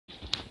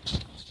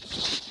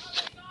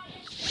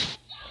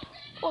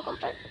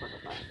back for the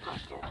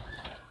podcast.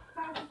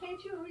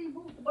 Can't you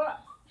reboot the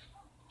box?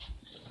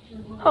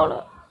 Hold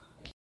up.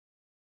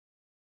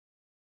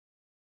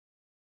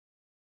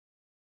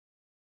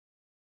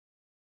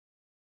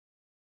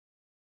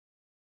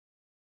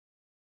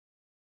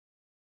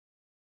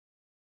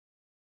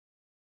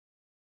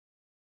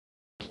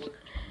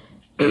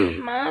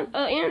 My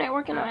internet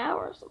working on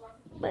hours,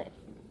 but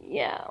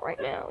yeah, right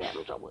now we're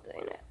having trouble with the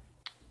internet.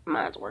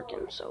 Mine's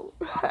working, so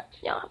y'all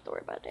don't have to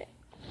worry about that.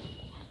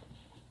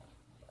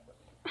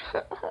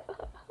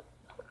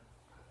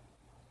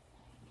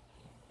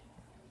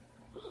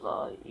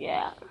 So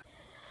yeah.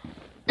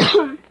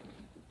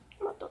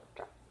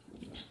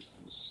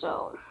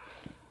 So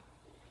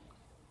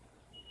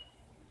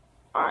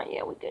alright,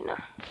 yeah, we good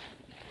now.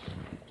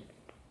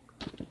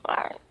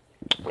 Alright,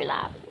 we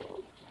live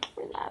again.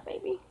 We live,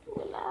 baby.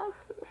 We live.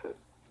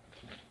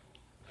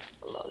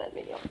 I love that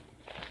video.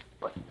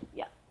 But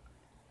yeah,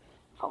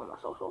 follow my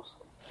socials,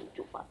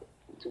 YouTube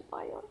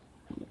bio,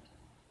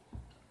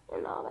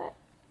 and all that.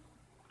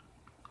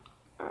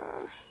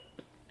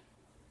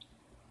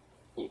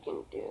 You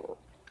can do,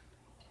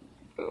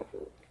 if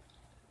you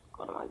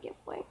go to my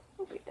giveaway,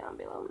 it'll be down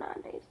below.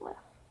 9 days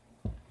left.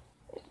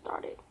 It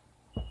started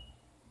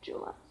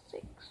July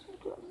 6th,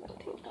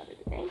 2017, started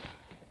today.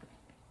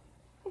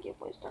 The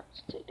giveaway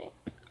starts today.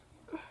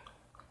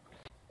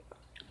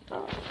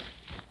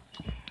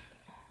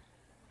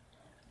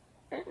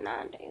 There's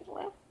 9 days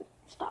left. It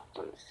stopped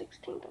on the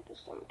 16th of the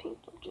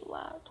 17th of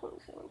July,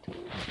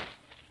 2017.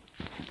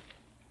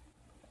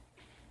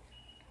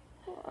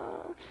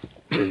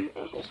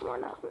 And here's some more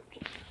announcements.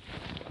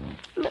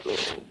 Let me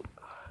read.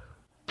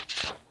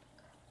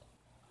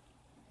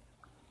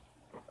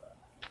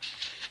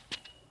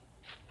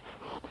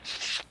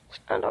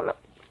 I don't know.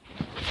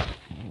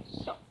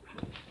 So,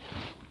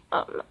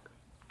 I don't know.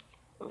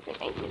 It's been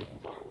 8 minutes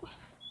long.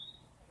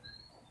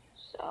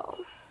 So,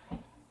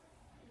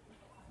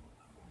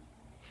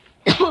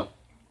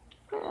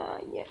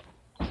 yeah.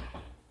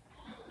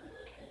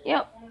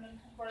 Yep.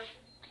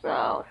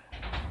 So,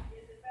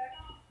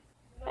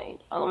 hey,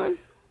 other one,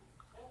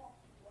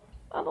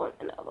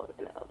 and the other one,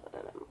 and the other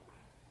one.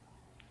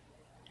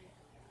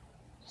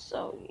 So,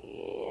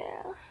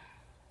 yeah.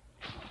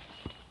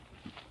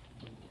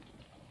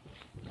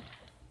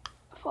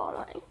 Follow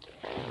my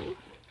Instagram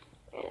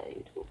and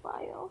YouTube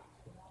bio.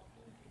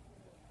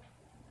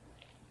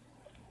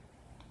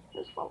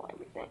 Just follow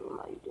everything in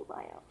my YouTube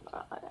bio. I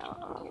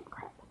don't give a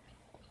crap.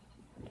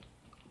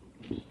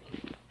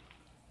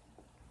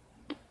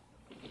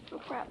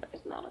 Crap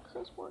is not a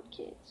curse word,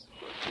 kids.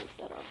 Kids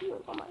that are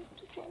viewing on my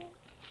YouTube channel.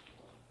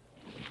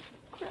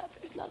 Crap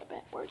is not a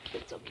bad word,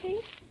 kids,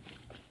 okay?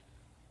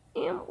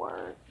 M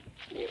word.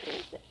 There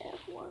is the F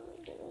word.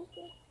 There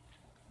is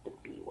the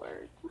B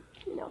word.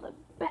 You know, the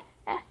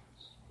bass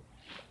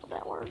of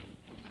that word.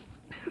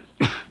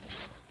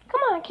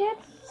 Come on,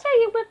 kids. Say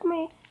it with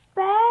me.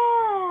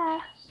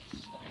 Bass.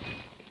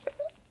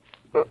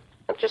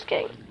 I'm just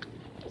kidding.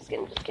 Just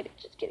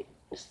kidding.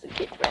 This is a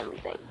kid-friendly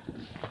thing.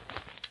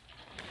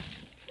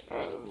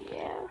 And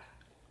yeah,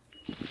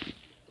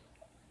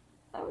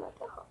 I'm not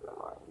that hot no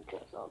more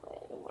because all that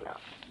it went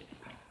out.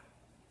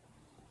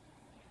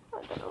 I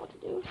don't know what to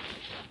do.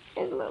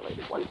 It's literally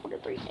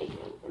 1:43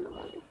 a.m. in the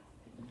morning.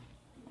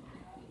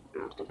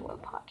 I'm still doing a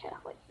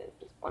podcast like this.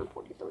 It's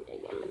 1:43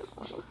 a.m. in the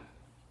morning.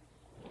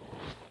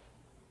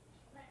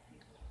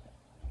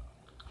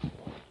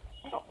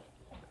 Oh.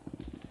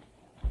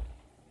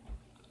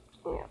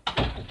 Yeah.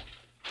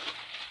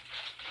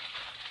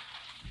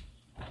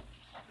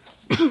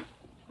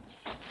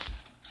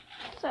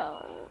 So, I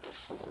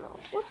don't know.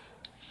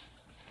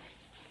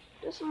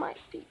 This might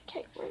be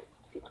Katlyn.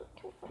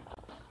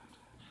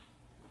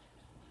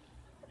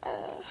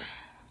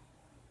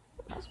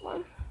 That's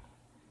one.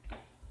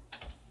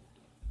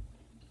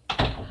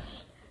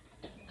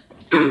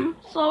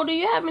 So, do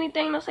you have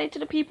anything to say to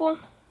the people?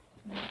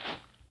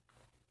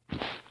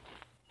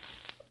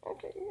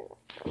 Okay, yeah.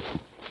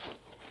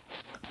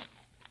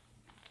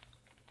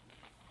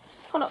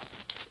 Hold up.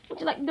 Would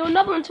you like to do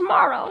another one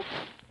tomorrow?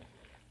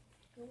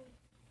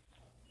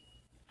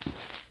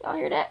 Y'all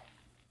hear that?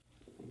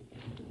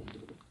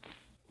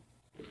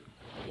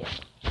 Yeah.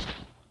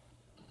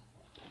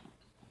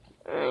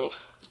 Alright.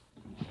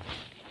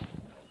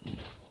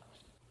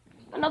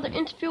 Another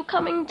interview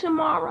coming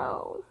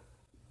tomorrow.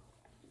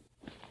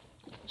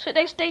 Should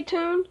they stay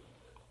tuned?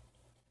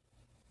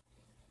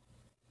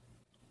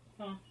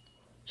 Huh?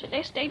 Should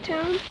they stay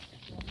tuned?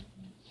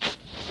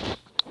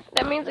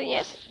 That means a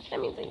yes. That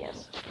means a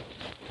yes.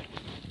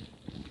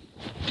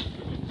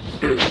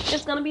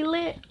 It's gonna be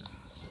lit.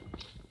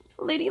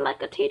 Litty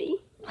like a titty.